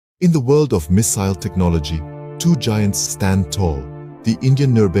In the world of missile technology, two giants stand tall, the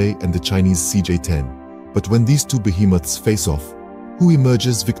Indian Nirbhay and the Chinese CJ-10. But when these two behemoths face off, who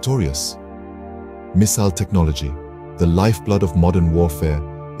emerges victorious? Missile technology, the lifeblood of modern warfare,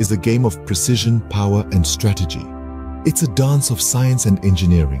 is a game of precision, power, and strategy. It's a dance of science and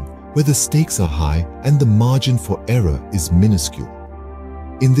engineering, where the stakes are high and the margin for error is minuscule.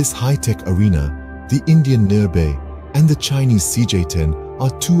 In this high-tech arena, the Indian Nirbhay and the Chinese CJ-10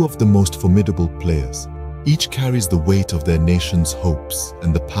 are two of the most formidable players. Each carries the weight of their nation's hopes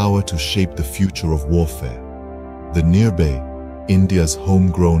and the power to shape the future of warfare. The Nirbhay, India's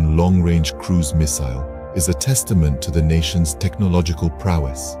homegrown long-range cruise missile, is a testament to the nation's technological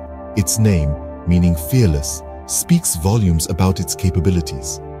prowess. Its name, meaning fearless, speaks volumes about its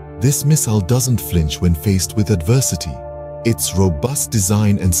capabilities. This missile doesn't flinch when faced with adversity. Its robust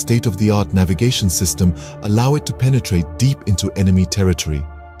design and state-of-the-art navigation system allow it to penetrate deep into enemy territory,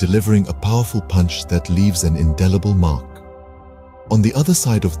 delivering a powerful punch that leaves an indelible mark. On the other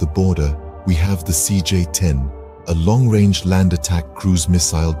side of the border, we have the CJ-10, a long-range land attack cruise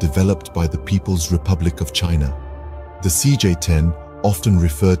missile developed by the People's Republic of China. The CJ-10, often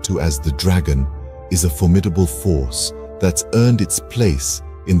referred to as the Dragon, is a formidable force that's earned its place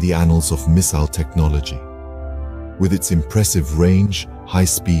in the annals of missile technology. With its impressive range, high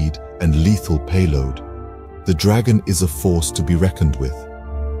speed, and lethal payload, the Dragon is a force to be reckoned with.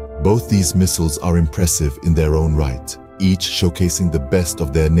 Both these missiles are impressive in their own right, each showcasing the best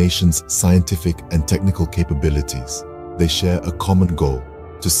of their nation's scientific and technical capabilities. They share a common goal: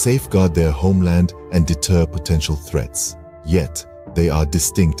 to safeguard their homeland and deter potential threats. Yet, they are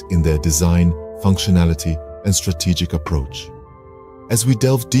distinct in their design, functionality, and strategic approach. As we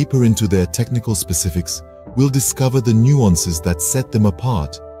delve deeper into their technical specifics, we'll discover the nuances that set them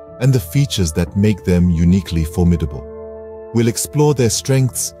apart and the features that make them uniquely formidable. We'll explore their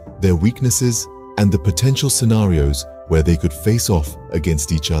strengths, their weaknesses, and the potential scenarios where they could face off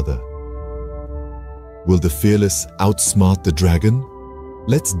against each other. Will the fearless outsmart the Dragon?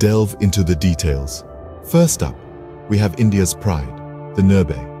 Let's delve into the details. First up, we have India's pride, the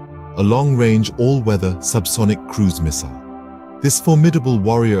Nirbhay, a long-range, all-weather subsonic cruise missile. This formidable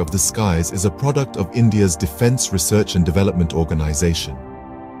warrior of the skies is a product of India's Defense Research and Development Organization.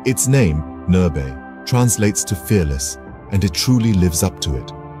 Its name, Nirbhay, translates to fearless, and it truly lives up to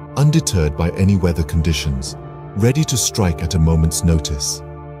it, undeterred by any weather conditions, ready to strike at a moment's notice.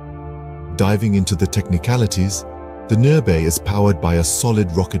 Diving into the technicalities, the Nirbhay is powered by a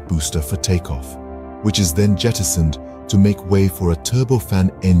solid rocket booster for takeoff, which is then jettisoned to make way for a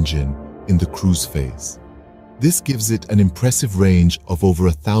turbofan engine in the cruise phase. This gives it an impressive range of over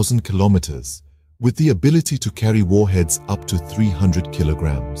 1,000 kilometers, with the ability to carry warheads up to 300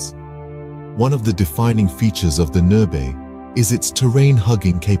 kilograms. One of the defining features of the Nirbhay is its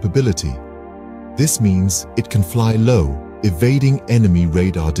terrain-hugging capability. This means it can fly low, evading enemy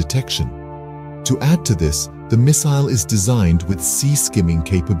radar detection. To add to this, the missile is designed with sea-skimming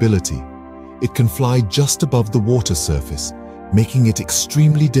capability. It can fly just above the water surface, making it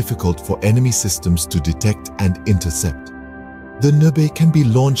extremely difficult for enemy systems to detect and intercept. The Nirbhay can be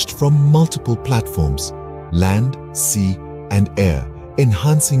launched from multiple platforms, land, sea, and air,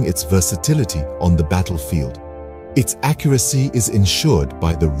 enhancing its versatility on the battlefield. Its accuracy is ensured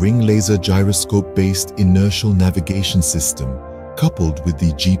by the ring laser gyroscope-based inertial navigation system, coupled with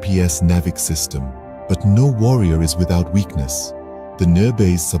the GPS Navic system. But no warrior is without weakness. The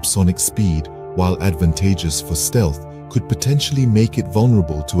Nirbhay's subsonic speed, while advantageous for stealth, could potentially make it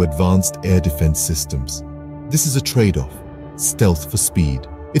vulnerable to advanced air defense systems. This is a trade-off, stealth for speed.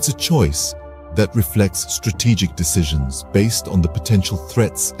 It's a choice that reflects strategic decisions based on the potential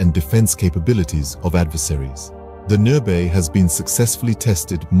threats and defense capabilities of adversaries. The Nirbhay has been successfully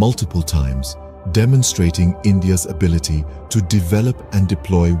tested multiple times, demonstrating India's ability to develop and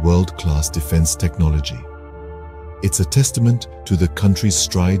deploy world-class defense technology. It's a testament to the country's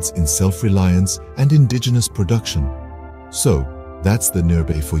strides in self-reliance and indigenous production. So, that's the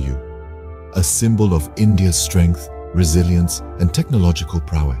Nirbhay for you. A symbol of India's strength, resilience, and technological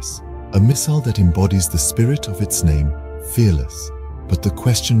prowess. A missile that embodies the spirit of its name, fearless. But the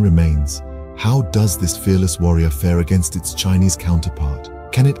question remains, how does this fearless warrior fare against its Chinese counterpart?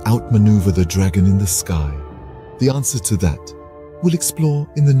 Can it outmaneuver the Dragon in the sky? The answer to that we'll explore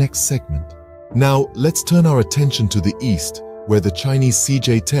in the next segment. Now, let's turn our attention to the east, where the Chinese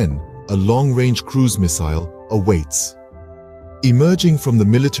CJ-10, a long-range cruise missile, awaits. Emerging from the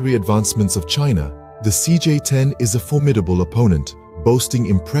military advancements of China, the CJ-10 is a formidable opponent, boasting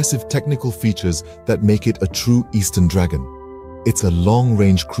impressive technical features that make it a true Eastern Dragon. It's a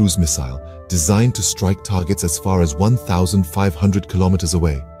long-range cruise missile designed to strike targets as far as 1,500 kilometers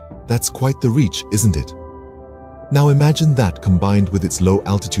away. That's quite the reach, isn't it? Now imagine that combined with its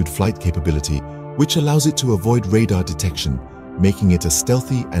low-altitude flight capability, which allows it to avoid radar detection, making it a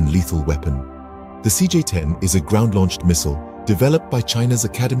stealthy and lethal weapon. The CJ-10 is a ground-launched missile developed by China's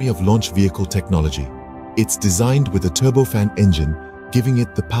Academy of Launch Vehicle Technology. It's designed with a turbofan engine, giving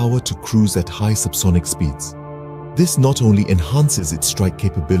it the power to cruise at high subsonic speeds. This not only enhances its strike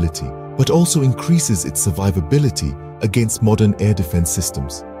capability, but also increases its survivability against modern air defense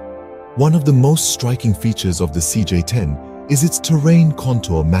systems. One of the most striking features of the CJ-10 is its terrain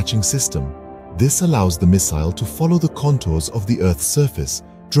contour matching system. This allows the missile to follow the contours of the Earth's surface,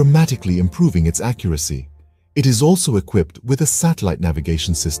 dramatically improving its accuracy. It is also equipped with a satellite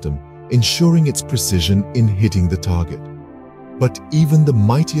navigation system, ensuring its precision in hitting the target. But even the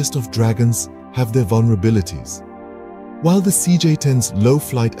mightiest of dragons have their vulnerabilities. While the CJ-10's low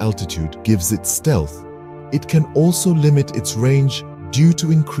flight altitude gives it stealth, it can also limit its range due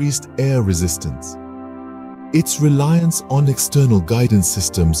to increased air resistance. Its reliance on external guidance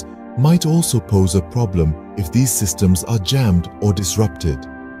systems might also pose a problem if these systems are jammed or disrupted.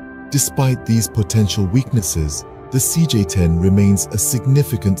 Despite these potential weaknesses, the CJ-10 remains a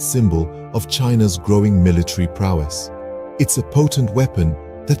significant symbol of China's growing military prowess. It's a potent weapon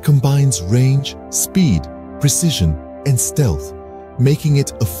that combines range, speed, precision, and stealth, making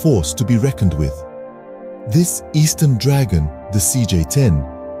it a force to be reckoned with. This Eastern Dragon, the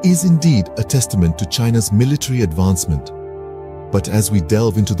CJ-10, is indeed a testament to China's military advancement. But as we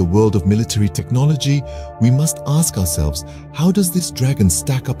delve into the world of military technology, we must ask ourselves, how does this dragon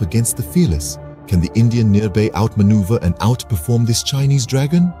stack up against the Fearless? Can the Indian Nirbhay outmaneuver and outperform this Chinese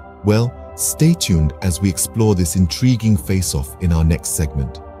dragon? Well, stay tuned as we explore this intriguing face-off in our next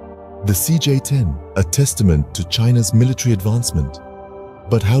segment. The CJ-10, a testament to China's military advancement.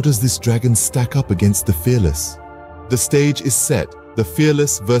 But how does this dragon stack up against the Fearless? The stage is set, the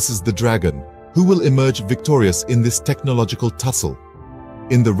Fearless versus the Dragon. Who will emerge victorious in this technological tussle?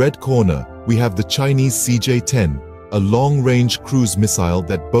 In the red corner, we have the Chinese CJ-10, a long-range cruise missile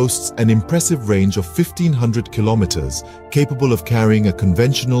that boasts an impressive range of 1,500 kilometers, capable of carrying a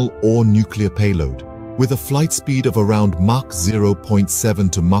conventional or nuclear payload. With a flight speed of around Mach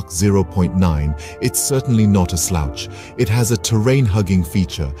 0.7 to Mach 0.9, it's certainly not a slouch. It has a terrain-hugging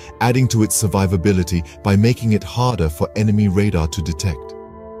feature, adding to its survivability by making it harder for enemy radar to detect.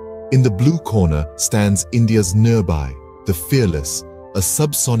 In the blue corner stands India's Nirbhay, the Fearless, a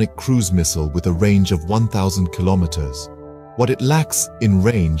subsonic cruise missile with a range of 1,000 kilometers. What it lacks in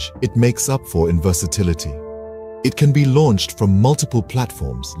range, it makes up for in versatility. It can be launched from multiple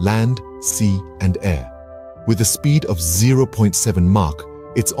platforms, land, sea, and air. With a speed of 0.7 Mach,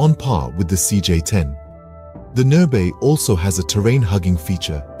 it's on par with the CJ-10. The Nirbhay also has a terrain-hugging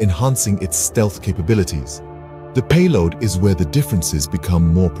feature, enhancing its stealth capabilities. The payload is where the differences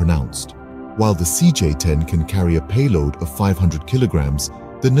become more pronounced. While the CJ-10 can carry a payload of 500 kilograms,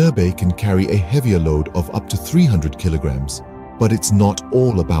 the Nirbhay can carry a heavier load of up to 300 kilograms. But it's not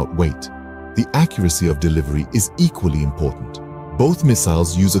all about weight. The accuracy of delivery is equally important. Both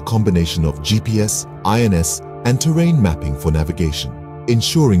missiles use a combination of GPS, INS, and terrain mapping for navigation,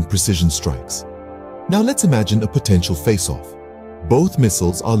 ensuring precision strikes. Now let's imagine a potential face-off. Both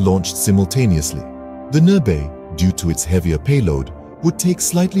missiles are launched simultaneously. The Nirbhay, due to its heavier payload, would take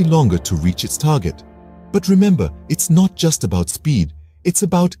slightly longer to reach its target. But remember, it's not just about speed, it's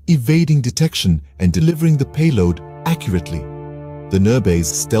about evading detection and delivering the payload accurately. The Nirbhay's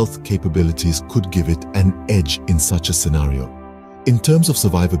stealth capabilities could give it an edge in such a scenario. In terms of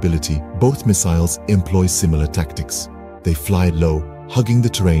survivability, both missiles employ similar tactics. They fly low, hugging the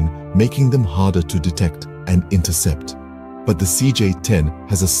terrain, making them harder to detect and intercept. But the CJ-10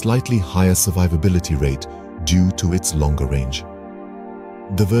 has a slightly higher survivability rate due to its longer range.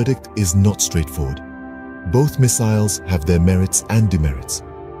 The verdict is not straightforward. Both missiles have their merits and demerits.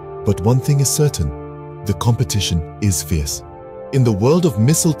 But one thing is certain, the competition is fierce. In the world of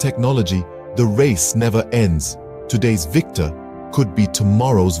missile technology, the race never ends. Today's victor could be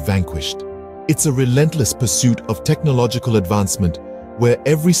tomorrow's vanquished. It's a relentless pursuit of technological advancement where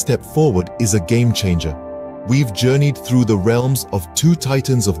every step forward is a game changer. We've journeyed through the realms of two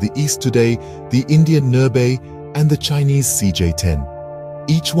titans of the East today, the Indian Nirbhay and the Chinese CJ-10.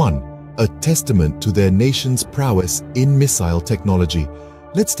 Each one a testament to their nation's prowess in missile technology.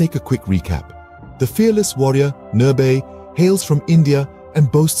 Let's take a quick recap. The fearless warrior, Nirbhay, hails from India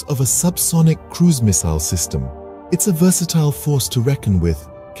and boasts of a subsonic cruise missile system. It's a versatile force to reckon with,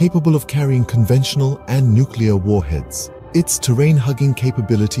 capable of carrying conventional and nuclear warheads. Its terrain-hugging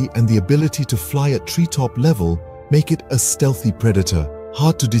capability and the ability to fly at treetop level make it a stealthy predator,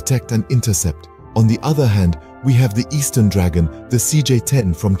 hard to detect and intercept. On the other hand, We have the Eastern Dragon, the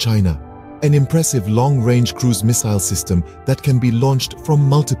CJ-10 from China, an impressive long-range cruise missile system that can be launched from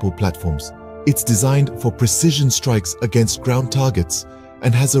multiple platforms. It's designed for precision strikes against ground targets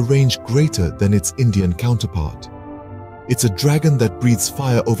and has a range greater than its Indian counterpart. It's a dragon that breathes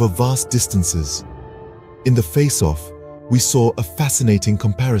fire over vast distances. In the face-off, we saw a fascinating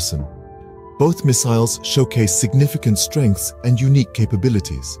comparison. Both missiles showcase significant strengths and unique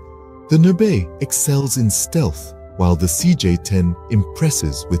capabilities. The Nirbhay excels in stealth, while the CJ-10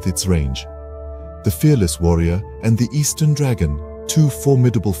 impresses with its range. The Fearless Warrior and the Eastern Dragon, two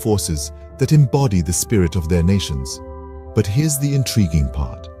formidable forces that embody the spirit of their nations. But here's the intriguing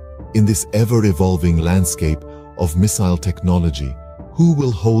part. In this ever-evolving landscape of missile technology, who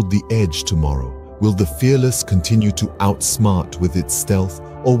will hold the edge tomorrow? Will the Fearless continue to outsmart with its stealth,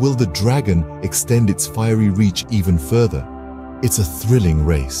 or will the Dragon extend its fiery reach even further? It's a thrilling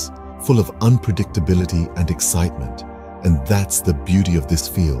race, full of unpredictability and excitement. And that's the beauty of this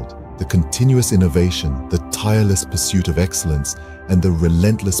field. The continuous innovation, the tireless pursuit of excellence, and the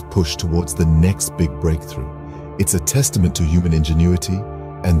relentless push towards the next big breakthrough. It's a testament to human ingenuity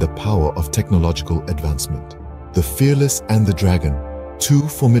and the power of technological advancement. The Fearless and the Dragon, two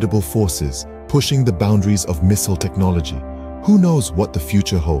formidable forces pushing the boundaries of missile technology. Who knows what the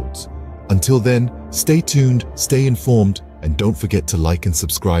future holds? Until then, stay tuned, stay informed, and don't forget to like and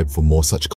subscribe for more such